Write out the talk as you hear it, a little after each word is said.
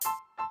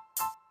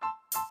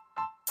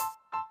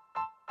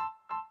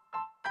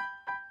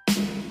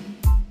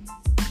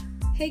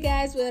Hey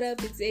guys, what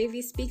up? It's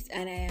Avi Speaks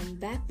and I am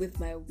back with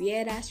my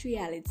weird ass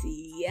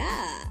reality.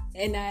 Yeah,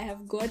 and I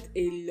have got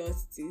a lot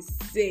to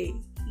say.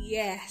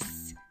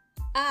 Yes.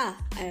 I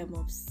am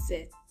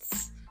upset.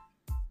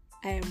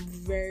 I am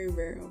very,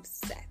 very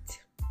upset.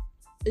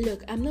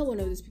 Look, I'm not one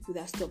of those people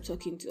that stop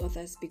talking to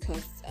others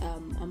because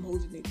I'm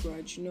holding a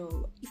grudge.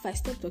 No, if I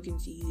stop talking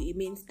to you, it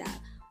means that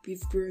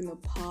we've grown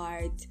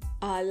apart.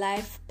 Our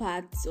life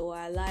paths or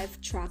our life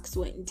tracks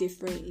went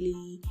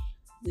differently.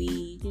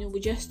 We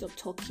just stopped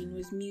talking. It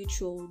was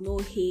mutual, no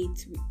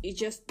hate. It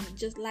just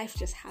life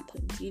just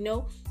happened,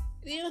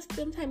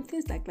 sometimes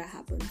things like that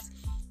happens.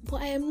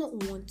 But I am not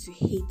one to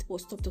hate or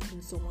stop talking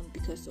to someone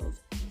because of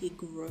a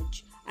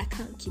grudge. I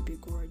can't keep a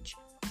grudge.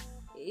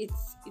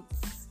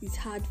 It's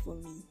hard for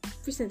me.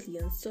 Recently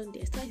on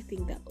Sunday, I started to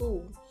think that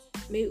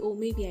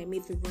maybe I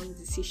made the wrong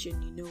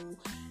decision,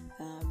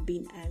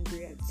 being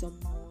angry at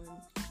someone.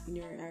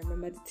 I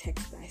remember the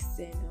text I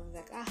sent. I was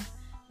like,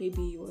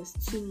 maybe it was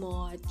too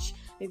much.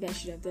 Maybe I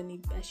should have done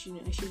it. I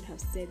shouldn't have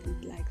said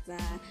it like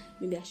that.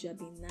 Maybe I should have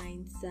been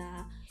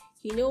nicer,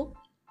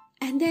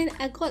 And then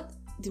I got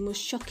the most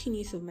shocking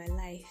news of my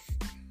life.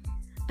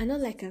 And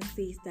all I can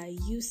say is that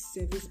you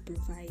service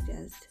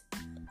providers,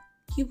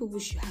 you people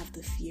should have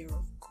the fear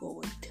of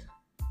God.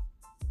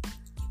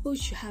 You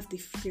should have the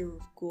fear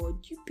of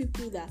God. You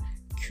people that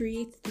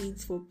create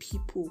things for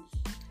people.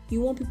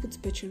 You want people to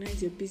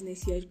patronize your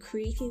business. You're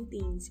creating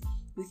things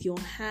with your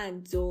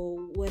hands or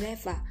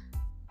whatever.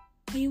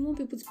 And you want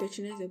people to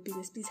patronize your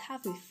business. Please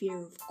have a fear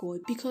of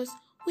God. Because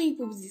when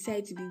people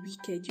decide to be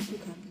wicked, you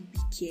people can be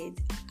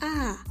wicked.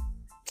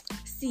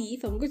 See,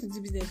 if I'm going to do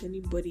business with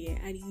anybody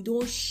and you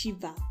don't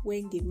shiver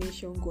when they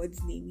mention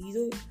God's name,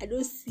 I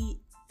don't see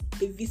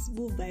a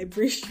visible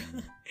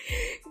vibration.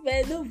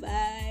 There's no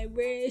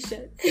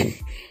vibration.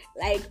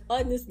 Like,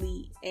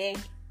 honestly, I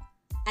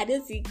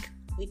don't think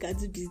we can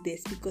do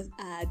business because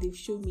they've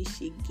shown me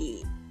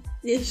shaggy.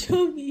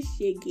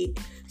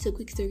 So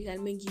quick story,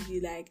 I'm going to give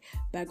you like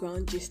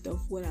background gist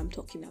of what I'm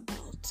talking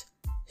about.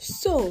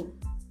 So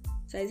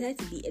I decided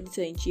to be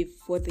editor-in-chief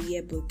for the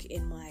yearbook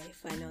in my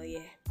final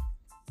year.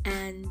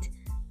 And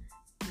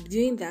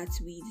doing that,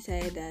 we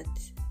decided that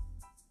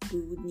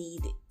we would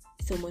need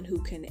someone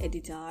who can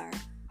edit our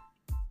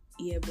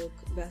yearbook.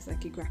 That's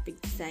like a graphic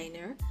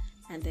designer,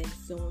 and then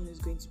someone who's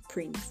going to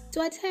print.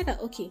 So I decided that,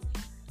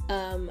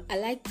 I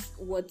liked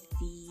what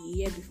the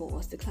year before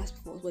was, the class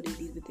before was, what they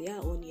did with their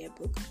own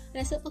yearbook.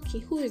 And I said, okay,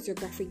 who is your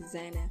graphic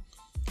designer?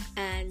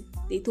 And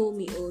they told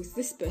me, it's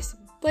this person.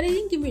 But they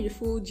didn't give me the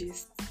full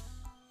gist.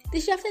 They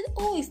should have said,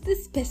 it's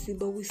this person,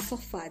 but we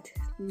suffered.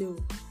 No.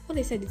 What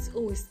they said is,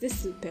 it's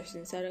this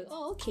person. So I'm like,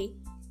 okay.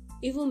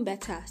 Even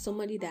better,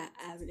 somebody that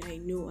I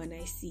know and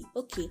I see.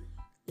 Okay,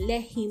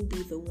 let him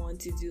be the one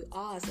to do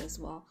ours as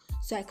well.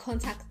 So I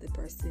contact the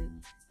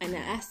person and I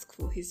ask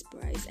for his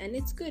price. And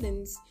it's good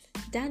and it's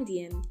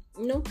dandy and,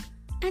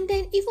 And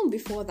then even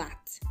before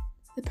that,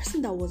 the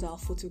person that was our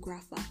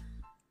photographer,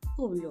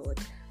 oh Lord.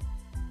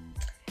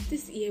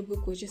 This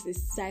yearbook was just a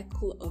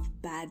cycle of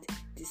bad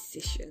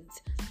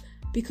decisions.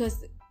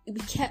 Because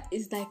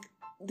it's like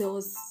there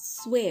was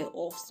swear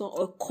or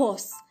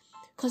course.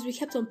 Because we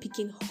kept on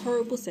picking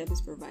horrible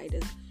service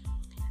providers.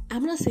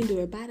 I'm not saying they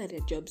were bad at their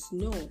jobs.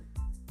 No.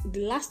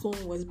 The last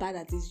one was bad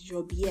at his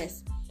job,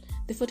 yes.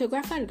 The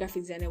photographer and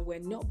graphic designer were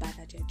not bad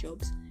at their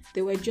jobs.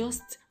 They were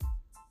just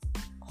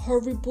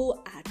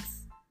horrible at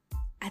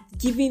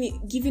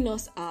giving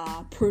us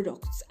our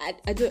products. I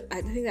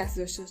think that's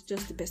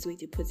just the best way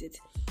to put it.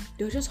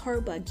 They were just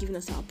horrible at giving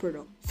us our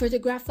product.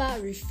 Photographer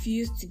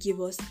refused to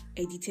give us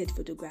edited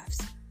photographs.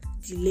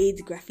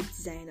 Delayed graphic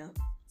designer.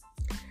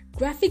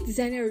 Graphic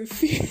designer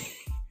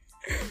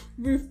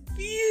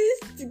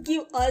refused to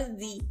give us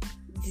the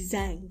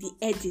design, the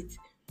edit.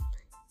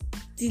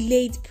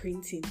 Delayed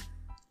printing.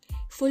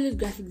 Followed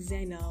graphic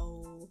designer.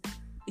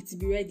 It's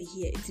be ready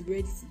here. It's be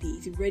ready today.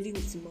 It's be ready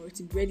tomorrow. It's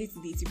be ready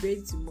today. It's be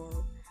ready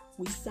tomorrow.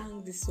 We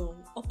sang the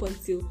song up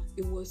until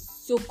it was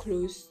so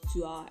close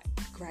to our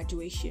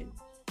graduation.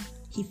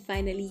 He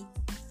finally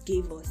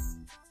gave us,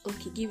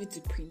 give it to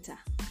printer.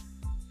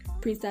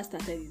 Printer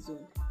started his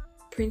own.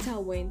 Printer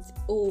went,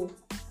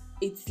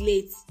 it's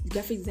late. The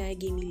graphic designer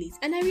gave me late.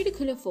 And I really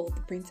couldn't fault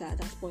the printer at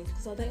that point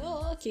because I was like,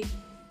 okay.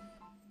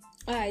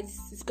 Alright,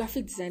 it's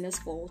graphic designer's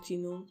fault,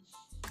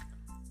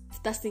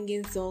 Start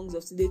singing songs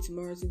of today,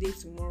 tomorrow.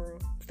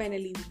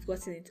 Finally, we've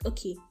gotten it.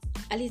 Okay,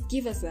 at least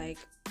give us like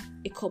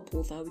a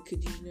couple that we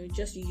could,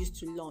 just use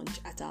to launch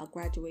at our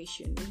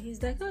graduation. And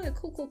he's like,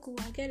 cool.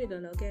 I'll get it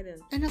on.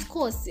 And of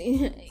course,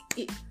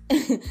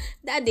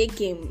 that day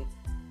came.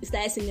 He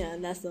started singing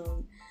another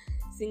song.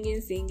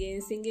 Singing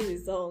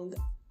the song.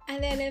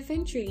 And then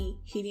eventually,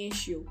 he didn't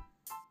show.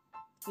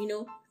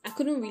 I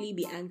couldn't really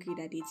be angry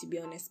that day, to be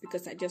honest,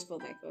 because I just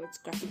felt like, it's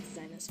graphic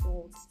designer's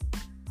fault.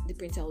 The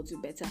printer will do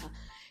better.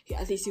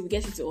 At least he will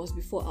get it to us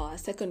before our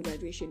second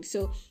graduation.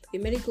 So,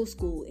 in medical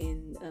school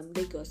in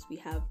Lagos, we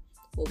have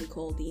what we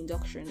call the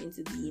induction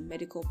into the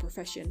medical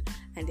profession,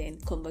 and then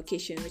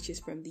convocation, which is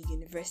from the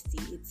university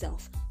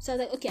itself. So I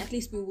was like, okay, at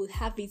least we will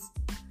have it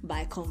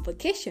by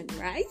convocation,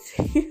 right?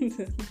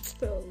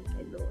 Oh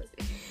my lord.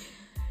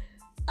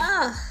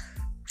 I'm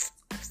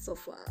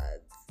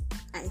suffered.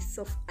 I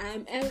suffer.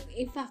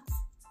 In fact,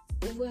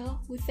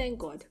 well, we thank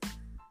God.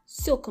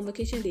 So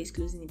convocation day is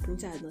closing. The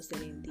printer has not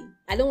said anything.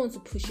 I don't want to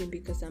push him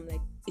because I'm like,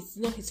 it's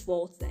not his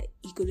fault that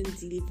he couldn't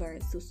deliver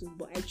so soon.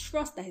 But I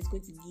trust that he's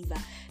going to deliver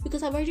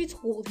because I've already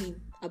told him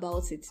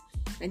about it,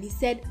 and he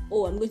said,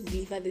 "Oh, I'm going to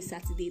deliver this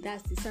Saturday."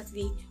 That's the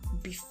Saturday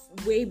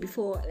way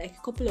before, like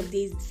a couple of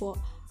days before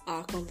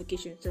our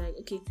convocation. So like,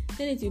 okay,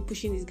 then need to be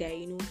pushing this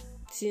guy,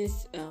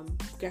 since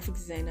graphic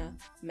designer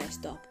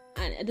messed up,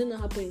 and I don't know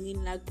how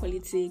in like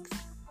politics,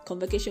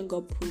 convocation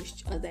got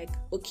pushed. I was like,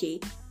 okay,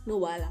 no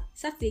wala.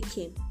 Saturday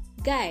came.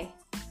 Guy,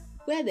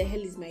 where the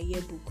hell is my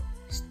yearbook?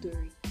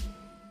 Story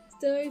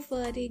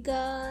for the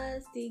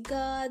gods,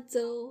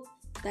 oh.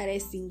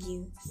 Started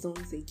singing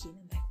songs again.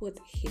 I'm like,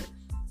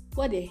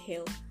 what the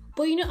hell?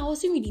 But I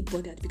wasn't really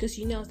bothered because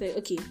I was like,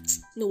 okay,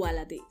 no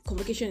wala, the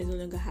convocation is no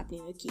longer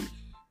happening. Okay,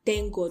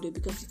 thank God, though,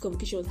 because if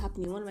convocation was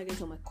happening, one of my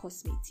guys on my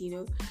classmates,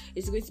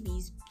 it's going to be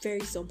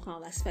very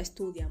somehow as if I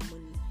stole their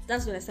money.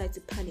 That's when I started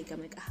to panic.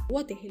 I'm like,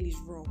 what the hell is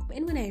wrong?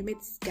 But when I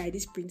met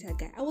this printer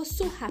guy, I was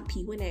so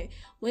happy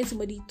when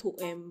somebody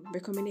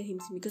recommended him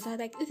to me, because I was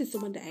like, this is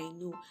someone that I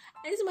know,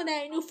 and this is someone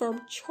that I know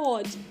from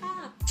church.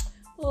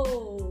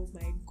 Oh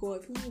my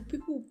God,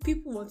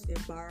 people want to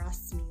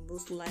embarrass me in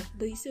this life,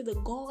 but you see, the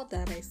God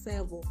that I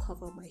serve will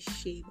cover my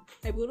shame.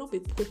 I will not be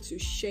put to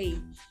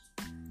shame.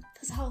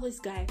 That's how this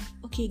guy,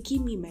 okay,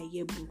 give me my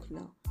yearbook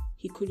now.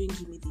 He couldn't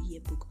give me the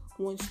yearbook.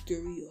 One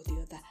story or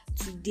the other.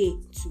 Today,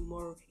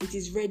 tomorrow. It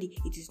is ready.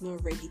 It is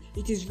not ready.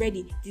 It is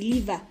ready.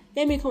 Deliver.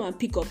 Let me come and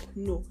pick up.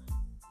 No.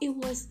 It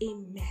was a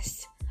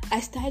mess.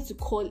 I started to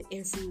call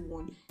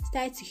everyone.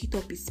 Started to hit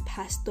up his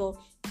pastor.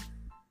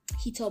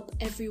 Hit up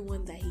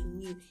everyone that he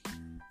knew.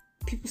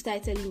 People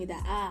started telling me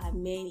that,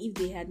 man, if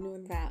they had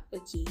known that,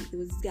 okay, it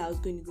was this guy I was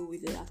going to go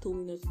with, I've told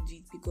me not to do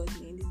it because,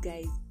 man, this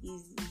guy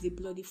is a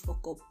bloody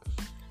fuck up.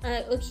 I'm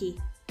like, okay,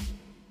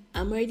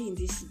 I'm already in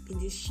this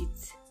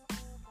shit.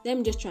 Let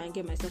me just try and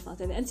get myself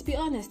out of it. And to be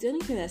honest, the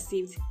only thing that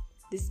saved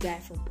this guy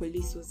from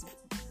police was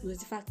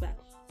the fact that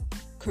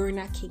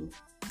Corona came.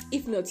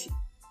 If not, it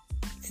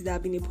would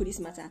have been a police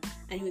matter,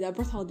 and he would have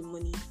brought out the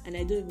money, and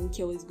I don't even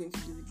care what he's going to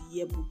do with the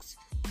yearbooks.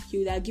 He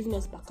would have given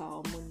us back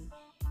our money.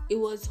 It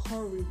was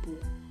horrible,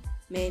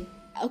 man.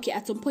 Okay,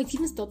 at some point, he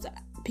even stopped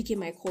picking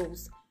my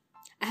calls.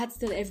 I had to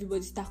tell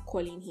everybody to start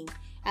calling him.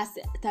 I had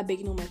to start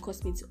begging all my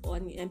classmates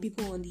and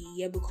people on the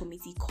yearbook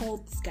committee, call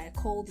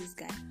this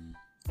guy.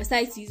 I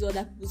started to use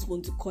other people's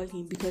phone to call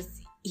him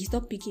because he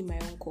stopped picking my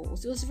own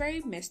calls. It was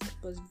very messed up.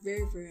 It was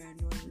very, very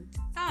annoying.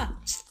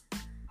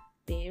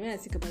 Damn, when I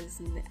think about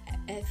this,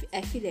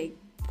 I feel like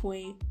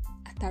pouring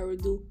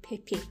atarodo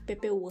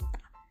pepper water.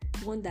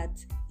 One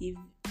that if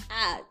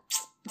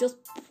just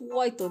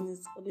pour it on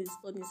his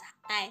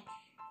eye.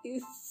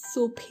 It's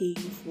so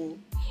painful.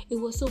 It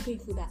was so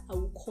painful that I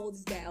would call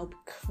this guy. I'll be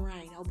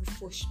crying. I'll be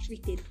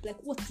frustrated. Like,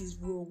 what is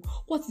wrong?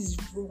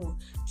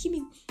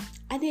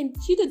 And then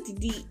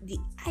the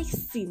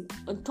icing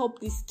on top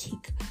of this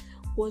cake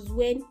was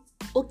when,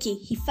 okay,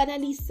 he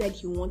finally said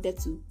he wanted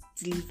to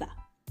deliver.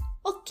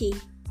 Okay,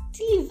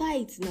 deliver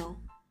it now.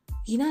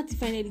 He now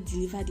finally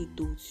delivered it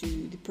though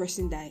to the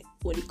person that,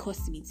 or the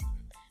classmate.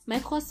 My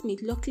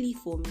classmate, luckily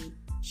for me,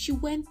 she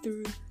went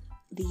through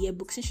the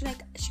yearbooks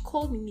and she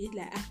called me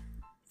immediately like,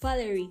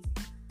 Valerie,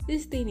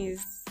 this thing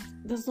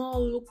does not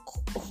look,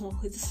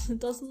 it's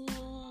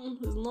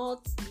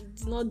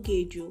not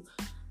gauge.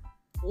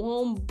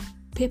 One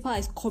paper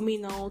is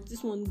coming out,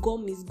 this one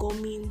gum is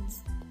gumming,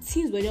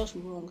 things were just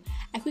wrong.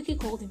 I quickly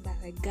called him back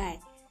like, guy,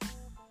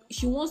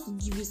 she wants to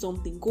give you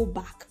something, go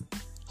back.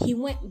 He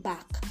went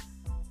back.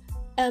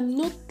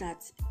 Note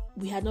that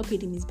we had not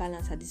paid him his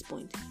balance at this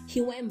point. He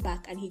went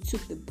back and he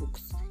took the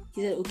books.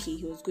 He said, okay,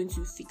 he was going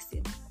to fix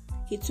them.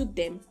 He took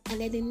them, and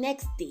then the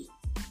next day,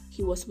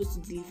 he was supposed to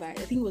deliver. I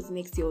think it was the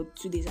next day or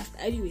 2 days after.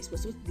 Anyways, he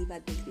was supposed to deliver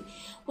the next day.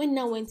 When he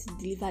now went to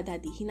deliver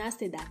that day, he now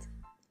said that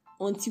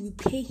until we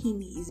pay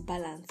him his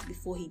balance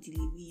before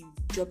he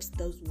drops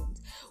those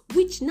ones.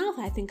 Which, now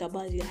that I think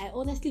about it, I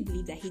honestly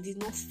believe that he did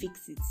not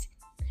fix it.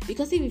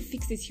 Because if he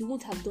fixed it, he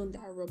wouldn't have done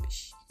that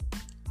rubbish.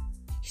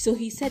 So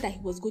he said that he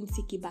was going to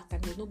take it back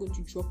and he was not going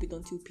to drop it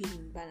until we pay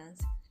him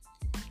balance.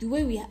 The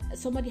way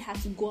somebody had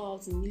to go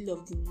out in the middle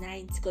of the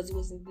night, because it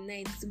was in the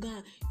night, to go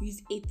and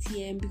use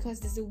ATM, because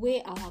there's a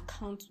way our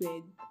accounts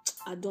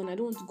are done. I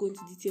don't want to go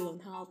into detail on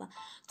how that,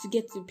 to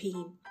get to pay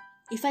him.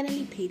 He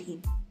finally paid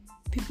him.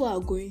 People are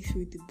going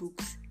through the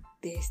books.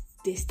 There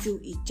are still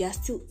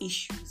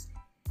issues.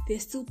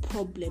 There's still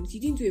problems.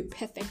 You didn't do a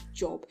perfect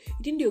job.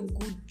 You didn't do a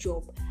good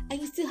job, and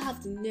you still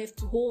have the nerve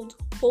to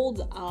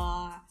hold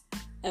our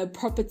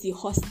property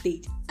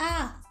hostage.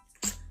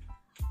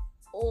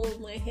 Oh,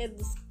 my head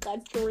is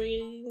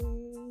scattering.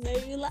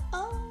 Maybe like,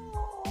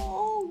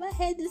 oh, my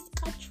head is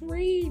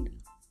scattering.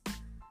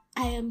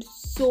 I am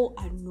so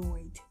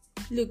annoyed.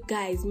 Look,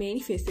 guys, man,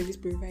 if you're a service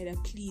provider,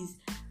 please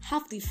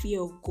have the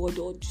fear of God,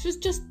 or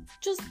just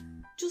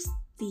Just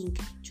think,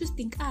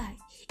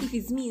 if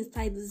it's me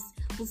inside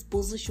this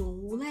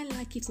position, will I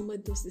like if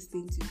somebody does this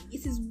thing to me?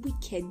 It is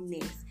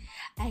wickedness.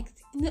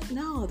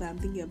 Now that I'm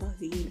thinking about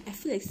it again, I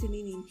feel like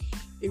sending in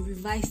a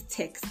revised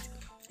text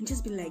and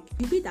just be like,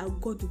 the way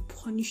that God will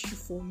punish you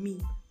for me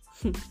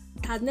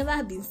has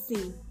never been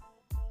seen.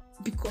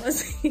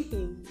 Because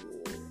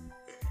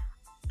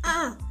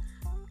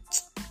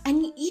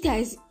and you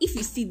guys, if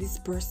you see this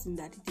person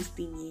that did this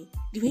thing,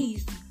 the way he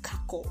used to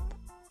cack up,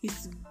 he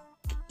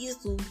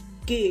used to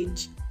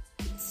gauge,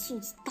 so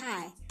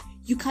style,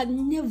 you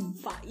can never,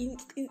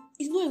 it's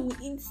not even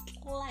in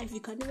life,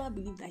 you can never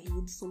believe that he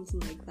would do something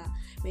like that.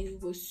 Man,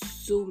 it was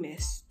so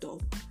messed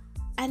up.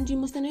 And you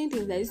must know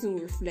anything that this will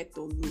reflect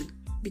on me,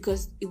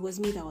 because it was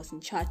me that was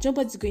in charge.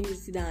 Nobody's going to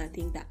sit down and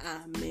think that,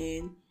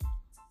 man,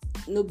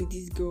 not be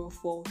this girl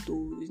fault,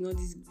 though. It's not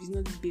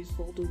this babe's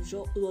fault, though.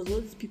 It was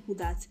all these people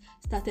that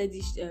started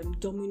this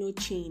domino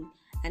chain,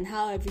 and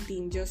how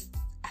everything just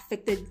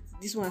affected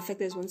this one,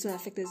 affected this one, this one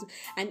affected this one,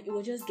 and it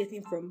was just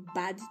getting from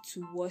bad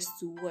to worst.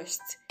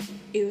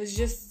 It was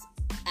just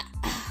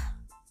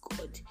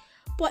God.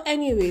 But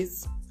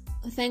anyways,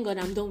 thank God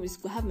I'm done with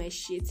school. I have my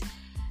shit.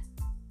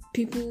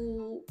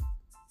 People,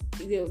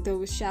 they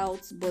will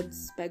shout, but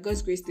by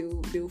God's grace they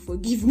will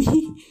forgive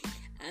me.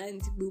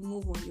 And we'll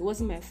move on. It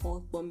wasn't my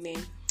fault, but man,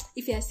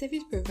 if you're a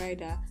service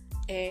provider,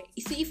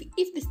 you see,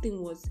 if this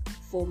thing was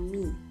for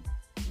me,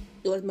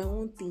 it was my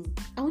own thing,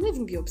 I wouldn't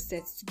even be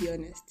upset, to be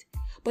honest.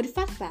 But the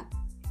fact that,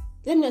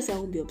 let me not say I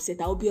won't be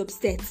upset, I will be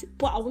upset,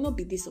 but I will not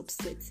be this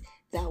upset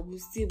that I will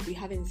still be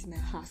having it in my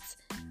heart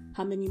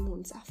how many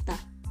months after.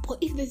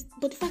 But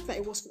the fact that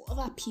it was for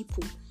other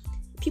people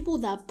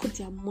that put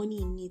their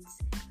money in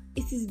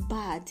it is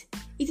bad.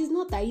 It is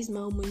not that I use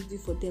my own money to do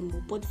for them,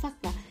 but the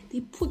fact that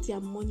they put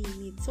their money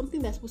in it,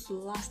 something that's supposed to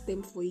last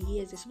them for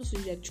years, they're supposed to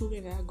be their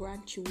children and their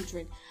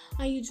grandchildren,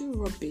 and you do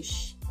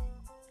rubbish.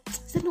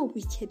 Is that not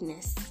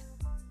wickedness?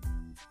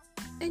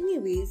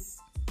 Anyways,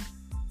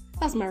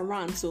 that's my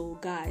rant. So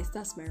guys,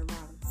 that's my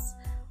rant.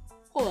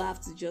 All I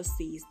have to just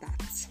say is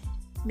that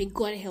may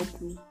God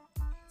help me.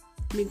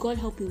 May God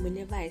help him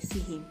whenever I see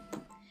him.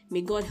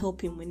 May God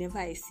help him whenever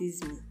he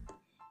sees me.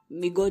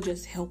 May God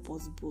just help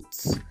us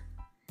both.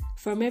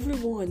 From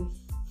everyone,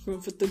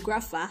 from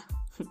photographer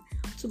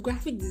to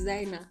graphic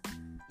designer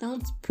down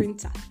to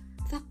printer,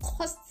 that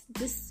cost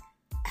this,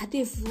 I don't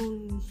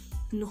even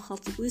know how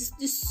to, this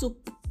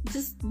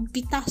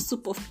bitter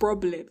soup of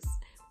problems.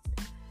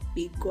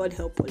 May God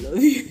help all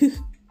of you.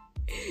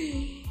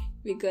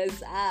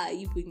 Because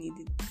you need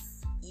it.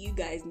 You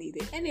guys need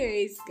it.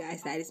 Anyways,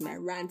 guys, that is my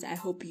rant. I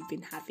hope you've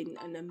been having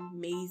an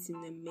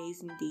amazing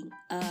day.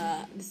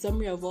 The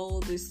summary of all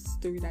this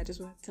story that I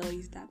just want to tell you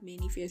is that, man,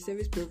 if you're a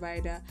service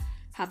provider,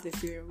 have the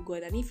fear of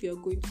God. And if you're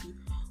going to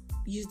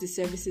use the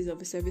services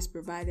of a service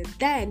provider,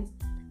 then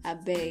I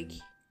beg,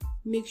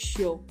 make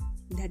sure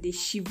that they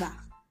shiver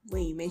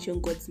when you mention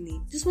God's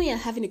name. Just when you're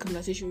having a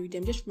conversation with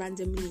them, just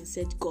randomly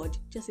insert God.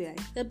 Just say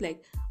like, they'll be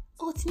like,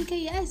 oh,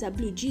 Tinika, your eyes are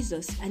blue,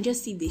 Jesus. And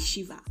just see if they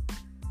shiver.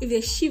 If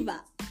they shiver,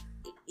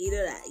 you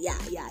know that,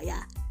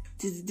 yeah.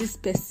 This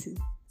person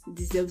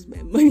deserves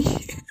my money.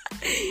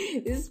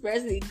 This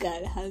person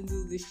can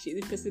handle this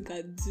shit. This person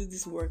can do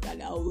this work,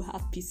 and I will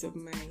have peace of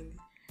mind.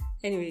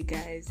 Anyway,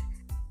 guys,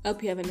 I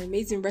hope you have an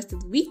amazing rest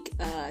of the week.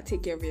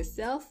 Take care of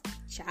yourself.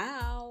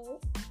 Ciao.